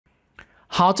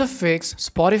How to fix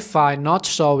Spotify not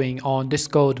showing on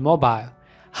Discord mobile.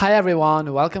 Hi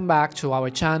everyone, welcome back to our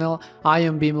channel. I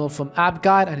am Bimal from App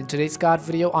Guide, and in today's guide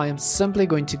video I am simply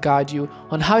going to guide you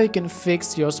on how you can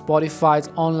fix your Spotify's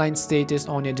online status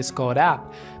on your Discord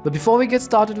app. But before we get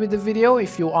started with the video,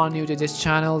 if you are new to this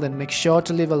channel, then make sure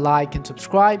to leave a like and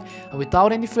subscribe. And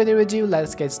without any further ado,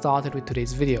 let's get started with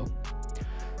today's video.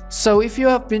 So if you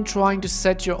have been trying to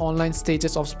set your online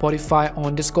status of Spotify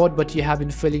on Discord but you have been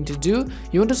failing to do,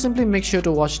 you want to simply make sure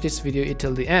to watch this video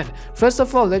until the end. First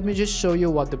of all, let me just show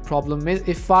you what the problem is.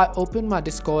 If I open my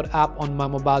Discord app on my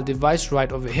mobile device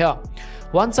right over here,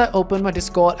 once I open my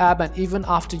Discord app, and even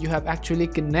after you have actually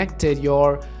connected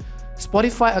your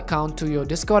Spotify account to your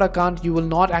Discord account, you will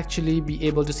not actually be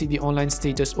able to see the online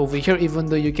status over here, even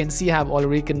though you can see I have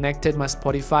already connected my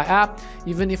Spotify app.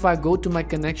 Even if I go to my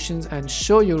connections and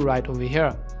show you right over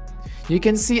here, you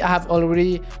can see I have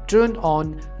already turned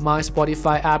on my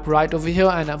Spotify app right over here,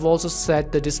 and I've also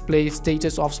set the display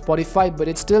status of Spotify, but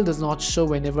it still does not show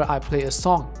whenever I play a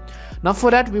song. Now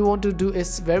for that, we want to do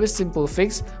is very simple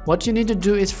fix. What you need to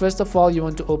do is, first of all, you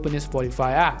want to open your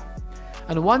Spotify app.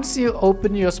 And once you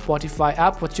open your Spotify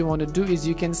app, what you want to do is,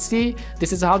 you can see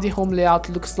this is how the home layout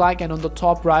looks like, and on the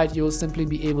top right you will simply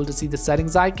be able to see the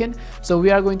settings icon. So we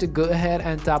are going to go ahead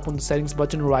and tap on the settings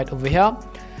button right over here.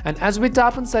 And as we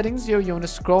tap on settings here, you want to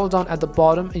scroll down at the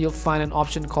bottom and you'll find an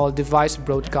option called device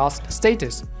broadcast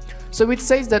status. So it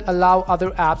says that allow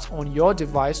other apps on your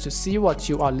device to see what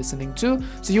you are listening to.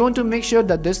 So you want to make sure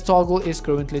that this toggle is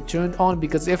currently turned on,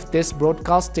 because if this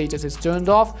broadcast status is turned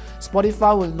off,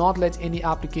 Spotify will not let any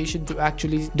application to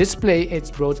actually display its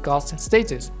broadcast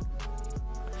status.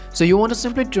 So you want to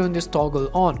simply turn this toggle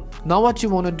on. Now what you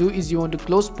want to do is, you want to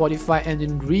close Spotify and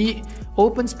then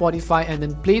reopen Spotify and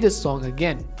then play this song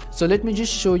again. So let me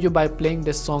just show you by playing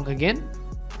this song again.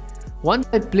 Once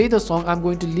I play the song, I'm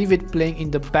going to leave it playing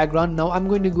in the background. Now I'm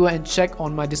going to go and check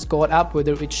on my Discord app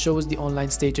whether it shows the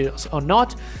online status or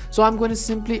not. So I'm going to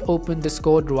simply open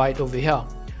Discord right over here.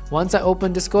 Once I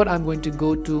open Discord, I'm going to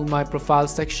go to my profile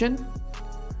section.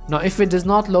 Now if it does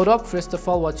not load up, first of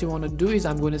all, what you want to do is,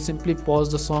 I'm going to simply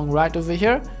pause the song right over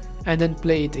here and then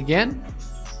play it again.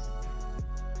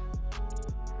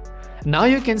 Now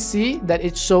you can see that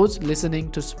it shows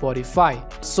listening to Spotify.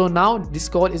 So now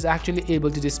Discord is actually able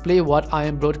to display what I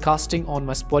am broadcasting on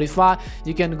my Spotify.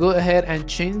 You can go ahead and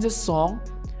change the song,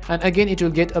 and again it will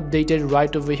get updated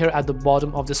right over here at the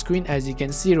bottom of the screen, as you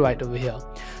can see right over here.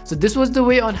 So this was the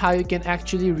way on how you can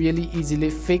actually really easily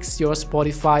fix your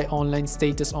Spotify online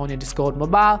status on your Discord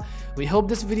mobile. We hope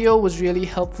this video was really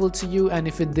helpful to you, and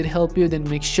if it did help you, then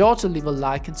make sure to leave a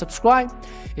like and subscribe.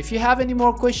 If you have any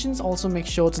more questions, also make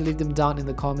sure to leave them down in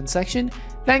the comment section.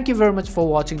 Thank you very much for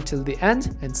watching till the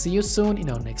end, and see you soon in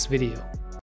our next video.